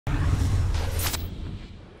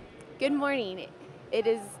Good morning. It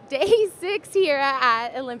is day 6 here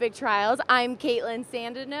at Olympic Trials. I'm Caitlin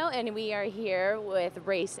Sandino, and we are here with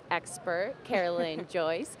race expert Carolyn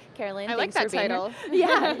Joyce. Carolyn, I like thanks that for being title. here.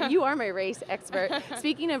 Yeah, you are my race expert.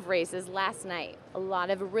 Speaking of races, last night, a lot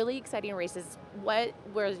of really exciting races. What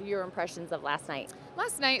were your impressions of last night?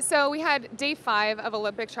 Last night, so we had day 5 of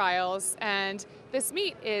Olympic trials, and this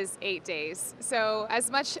meet is 8 days. So as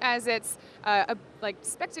much as it's a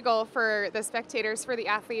spectacle for the spectators, for the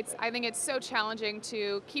athletes, I think it's so challenging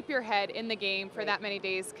to keep your head in the game for that many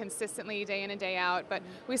days consistently, day in and day out. But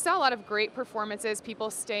we saw a lot of great performances,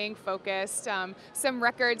 people staying focused, some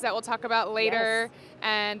records that we'll talk about later,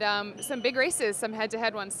 and some big races, some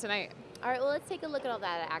head-to-head ones tonight. All right, well, let's take a look at all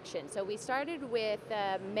that action. So we started with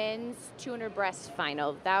the men's 200 breast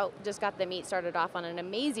final. That just got the meet started off on an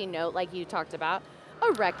amazing note, like you talked about.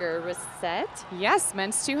 A record was set. Yes,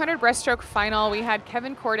 men's 200 breaststroke final. We had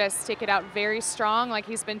Kevin Cordes take it out very strong, like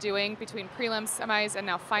he's been doing between prelims, semis, and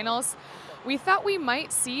now finals. We thought we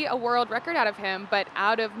might see a world record out of him, but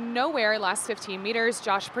out of nowhere, last 15 meters,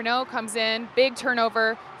 Josh Pernot comes in, big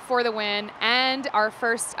turnover for the win, and our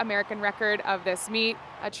first American record of this meet.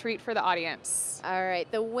 A treat for the audience. All right,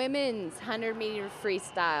 the women's 100-meter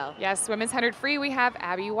freestyle. Yes, women's 100 free, we have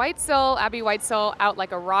Abby Weitzel. Abby Weitzel out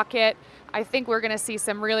like a rocket. I think we're going to see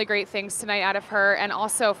some really great things tonight out of her, and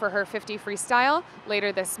also for her 50 freestyle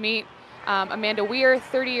later this meet. Amanda Weir,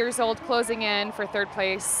 30 years old, closing in for third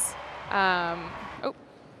place.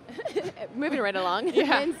 Moving right along.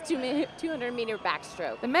 Yeah. Men's 200-meter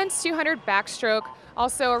backstroke. The men's 200 backstroke,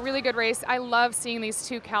 also a really good race. I love seeing these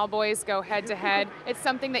two cowboys go head-to-head. It's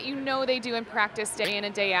something that you know they do in practice day in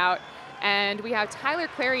and day out. And we have Tyler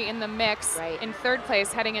Clary in the mix in third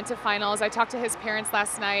place heading into finals. I talked to his parents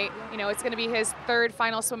last night. You know, it's going to be his third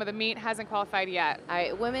final swim of the meet, hasn't qualified yet. All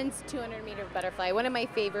right, women's 200-meter butterfly, one of my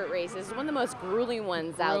favorite races, one of the most grueling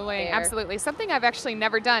ones out there. Absolutely. Something I've actually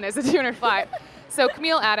never done is a 200 fly. So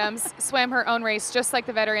Camille Adams swam her own race just like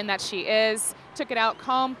the veteran that she is, took it out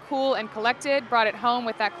calm, cool, and collected, brought it home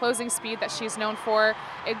with that closing speed that she's known for.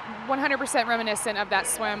 100% reminiscent of that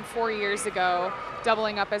swim 4 years ago,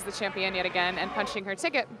 doubling up as the champion yet again and punching her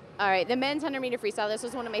ticket. All right, the men's 100-meter freestyle, this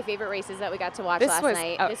was one of my favorite races that we got to watch last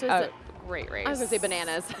night. This was a great race. I was going to say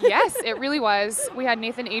bananas. Yes, it really was. We had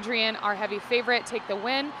Nathan Adrian, our heavy favorite, take the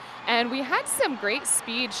win. And we had some great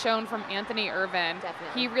speed shown from Anthony Irvin.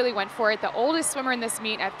 Definitely. He really went for it. The oldest swimmer in this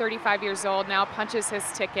meet at 35 years old now punches his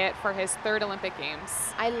ticket for his third Olympic Games.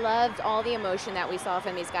 I loved all the emotion that we saw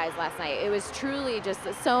from these guys last night. It was truly just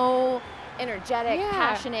so energetic,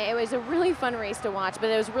 passionate. It was a really fun race to watch, but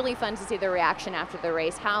it was really fun to see their reaction after the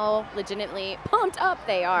race, how legitimately pumped up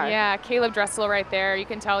they are. Yeah, Caleb Dressel right there. You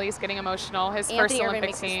can tell he's getting emotional. His first Olympic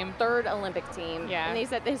makes team. His third Olympic team. Yeah. And they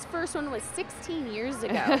said his first one was 16 years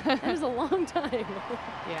ago. That was a long time.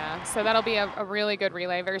 Yeah, so that'll be a really good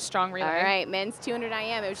relay, very strong relay. All right, men's 200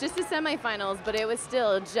 IM. It was just the semifinals, but it was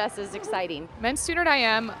still just as exciting. Men's 200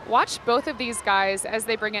 IM, watch both of these guys as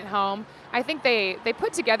they bring it home. I think they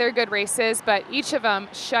put together good races, but each of them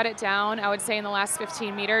shut it down, I would say, in the last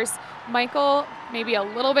 15 meters. Michael, maybe a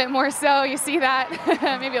little bit more so, you see that?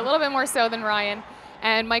 Maybe a little bit more so than Ryan.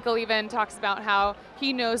 And Michael even talks about how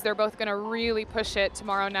he knows they're both going to really push it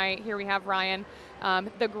tomorrow night. Here we have Ryan.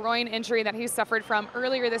 The groin injury that he suffered from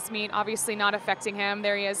earlier this meet, obviously not affecting him.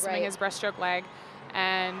 There he is swimming his breaststroke leg.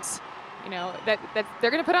 And, you know, that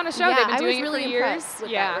they're going to put on a show. Yeah, They've been doing I was really it for years. impressed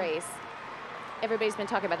with that race. Everybody's been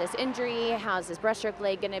talking about this injury. How's his breaststroke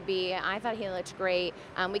leg going to be? I thought he looked great.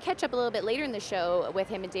 We catch up a little bit later in the show with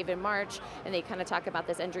him and David March, and they kind of talk about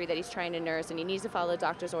this injury that he's trying to nurse, and he needs to follow the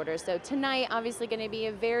doctor's orders. So tonight, obviously going to be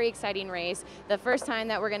a very exciting race. The first time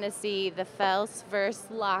that we're going to see the Phelps versus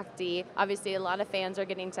Lochte. Obviously, a lot of fans are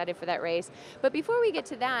getting excited for that race. But before we get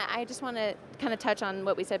to that, I just want to kind of touch on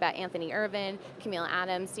what we said about Anthony Irvin, Camille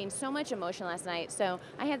Adams, seeing so much emotion last night. So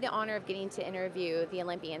I had the honor of getting to interview the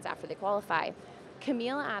Olympians after they qualify.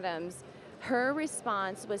 Camille Adams, her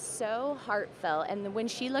response was so heartfelt, and when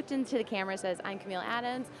she looked into the camera and says, "I'm Camille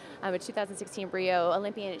Adams, I'm a 2016 Rio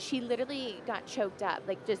Olympian," she literally got choked up,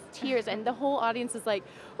 like just tears, and the whole audience is like,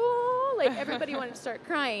 oh, like everybody wanted to start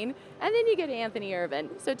crying. And then you get Anthony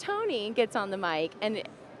Irvin. So Tony gets on the mic, and it's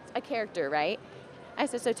a character, right? I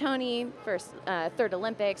said, so Tony, third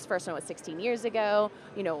Olympics, first one was 16 years ago,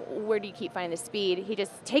 you know, where do you keep finding the speed? He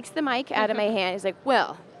just takes the mic out of my hand, he's like,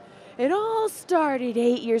 well, it all started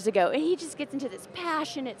 8 years ago. And he just gets into this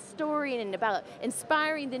passionate story and about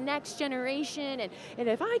inspiring the next generation. And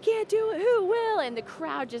if I can't do it, who will? And the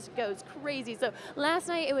crowd just goes crazy. So last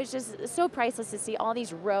night, it was just so priceless to see all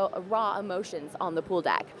these raw emotions on the pool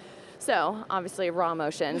deck. So obviously raw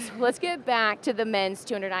emotions. Let's get back to the men's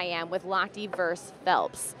 200 IM with Lochte versus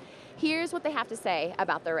Phelps. Here's what they have to say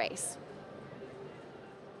about the race.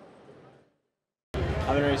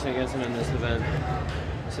 I've been racing against him in this event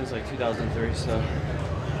since like 2003, so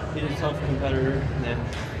he's a tough competitor,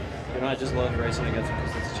 and I just love racing against him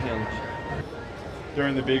because it's a challenge.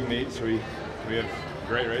 During the big meets, we have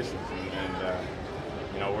great races,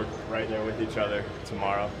 and we're right there with each other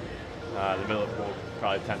tomorrow. The middle of the pool,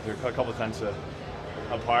 probably a couple tenths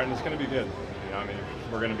apart, and it's going to be good.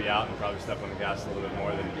 We're going to be out and probably step on the gas a little bit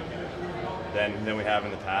more than we have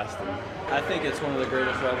in the past. And I think it's one of the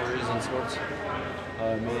greatest rivalries in sports.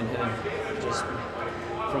 Me and him, just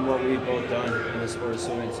from what we've both done in the sport of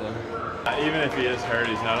swimming. So even if he is hurt,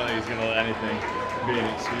 I don't think he's going to let anything be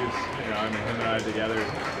an excuse. Him and I together,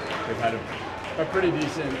 we've had a pretty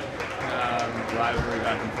decent rivalry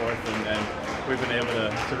back and forth, and we've been able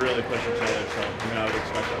to really push each other. So I would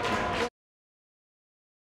expect that tomorrow.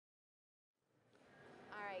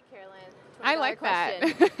 All right, Carolyn. I like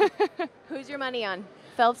question. that. Who's your money on,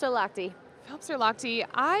 Phelps or Lochte? Phelps or Lochte?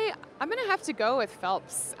 I'm going to have to go with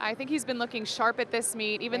Phelps. I think he's been looking sharp at this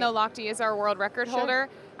meet, even though Lochte is our world record holder.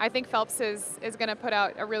 I think Phelps is going to put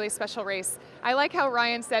out a really special race. I like how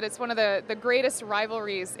Ryan said it's one of the greatest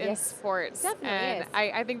rivalries in sports. Definitely and is.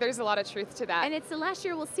 I think there's a lot of truth to that. And it's the last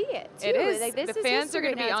year we'll see it, too. It is. Like, this the is fans are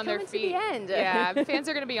going to be now. on their It's feet. coming to the end. Yeah, fans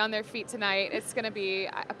are going to be on their feet tonight. It's going to be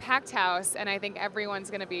a packed house, and I think everyone's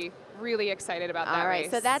going to be really excited about that All right,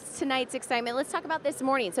 race. so that's tonight's excitement. Let's talk about this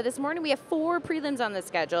morning. So this morning we have 4 prelims on the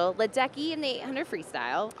schedule. Ledecky in the 800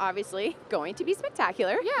 freestyle, obviously going to be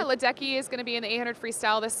spectacular. Yeah, Ledecky is going to be in the 800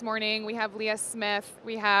 freestyle this morning. We have Leah Smith.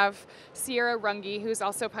 We have Sierra Runge, who's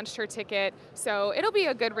also punched her ticket. So it'll be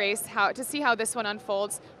a good race to see how this one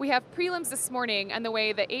unfolds. We have prelims this morning, and the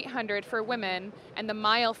way the 800 for women and the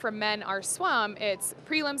mile for men are swum, it's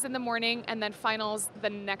prelims in the morning and then finals the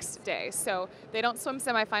next day. So they don't swim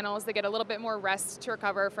semifinals. They get a little bit more rest to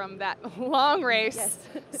recover from that long race. Yes.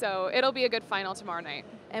 So it'll be a good final tomorrow night.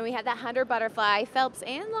 And we have that 100 butterfly. Phelps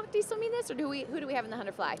and Lochte swimming this, or who do we have in the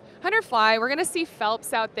 100 fly? 100 fly, we're going to see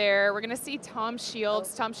Phelps out there. We're going to see Tom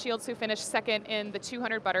Shields. Tom Shields, who finished second in the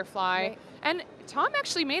 200 butterfly. Right. And Tom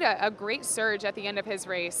actually made a great surge at the end of his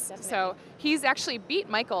race. Definitely. So he's actually beat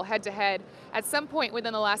Michael head-to-head at some point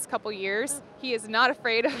within the last couple years. He is not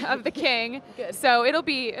afraid of the king. Good. So it'll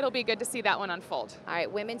be good to see that one unfold. All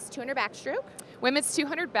right, women's 200 backstroke. Women's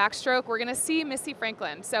 200 backstroke, we're going to see Missy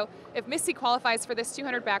Franklin. So if Missy qualifies for this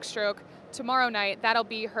 200 backstroke tomorrow night, that'll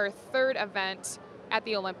be her 3rd event at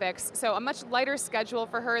the Olympics. So a much lighter schedule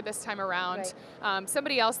for her this time around. Right.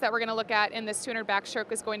 Somebody else that we're going to look at in this 200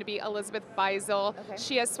 backstroke is going to be Elizabeth Beisel. Okay.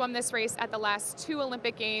 She has swum this race at the last 2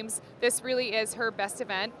 Olympic Games. This really is her best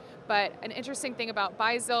event. But an interesting thing about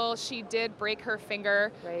Beisel, she did break her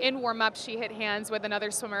finger. Right. In warm-up, she hit hands with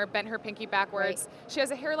another swimmer, bent her pinky backwards. Right. She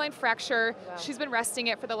has a hairline fracture. Wow. She's been resting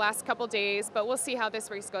it for the last couple days, but we'll see how this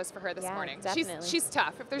race goes for her this morning. Definitely. She's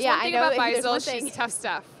tough. If there's Yeah, one thing I know. about If there's one Beisel, thing. she's tough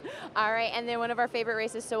stuff. All right, and then one of our favorite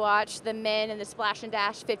races to watch, the men in the splash and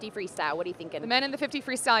dash 50 freestyle. What are you thinking? The men in the 50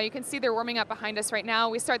 freestyle, you can see they're warming up behind us right now.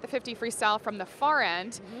 We start the 50 freestyle from the far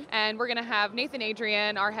end, and we're going to have Nathan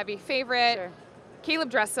Adrian, our heavy favorite, Sure.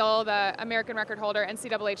 Caleb Dressel, the American record holder,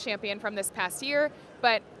 NCAA champion from this past year,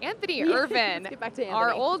 but Anthony Irvin, Let's get back to our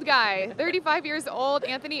Anthony. old guy, 35 years old,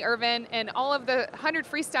 Anthony Irvin, and all of the 100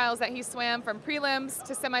 freestyles that he swam from prelims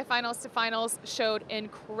to semifinals to finals showed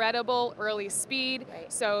incredible early speed.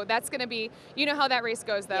 Right. So that's going to be, you know how that race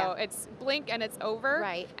goes though. Yeah. It's blink and it's over.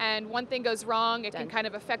 Right. And one thing goes wrong, it Done. can kind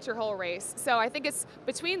of affect your whole race. So I think it's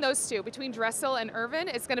between those two, between Dressel and Irvin,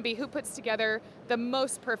 it's going to be who puts together the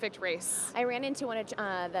most perfect race. I ran into one of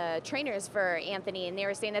the trainers for Anthony, and they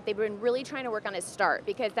were saying that they've been really trying to work on his start,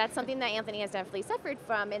 because that's something that Anthony has definitely suffered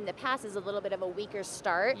from in the past, is a little bit of a weaker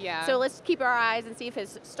start. Yeah. So let's keep our eyes and see if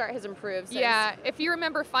his start has improved. since- Yeah, if you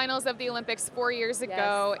remember finals of the Olympics 4 years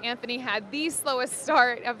ago, Anthony had the slowest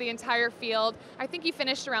start of the entire field. I think he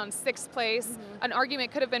finished around 6th place. An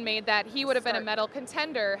argument could have been made that he would have been a Start. medal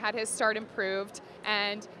contender had his start improved.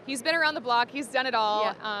 And he's been around the block, he's done it all.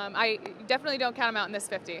 Yeah. I definitely don't count him out in this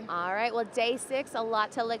 50. All right, well, day 6, a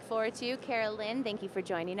lot to look forward to. Carolyn, thank you for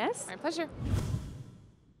joining us. My pleasure.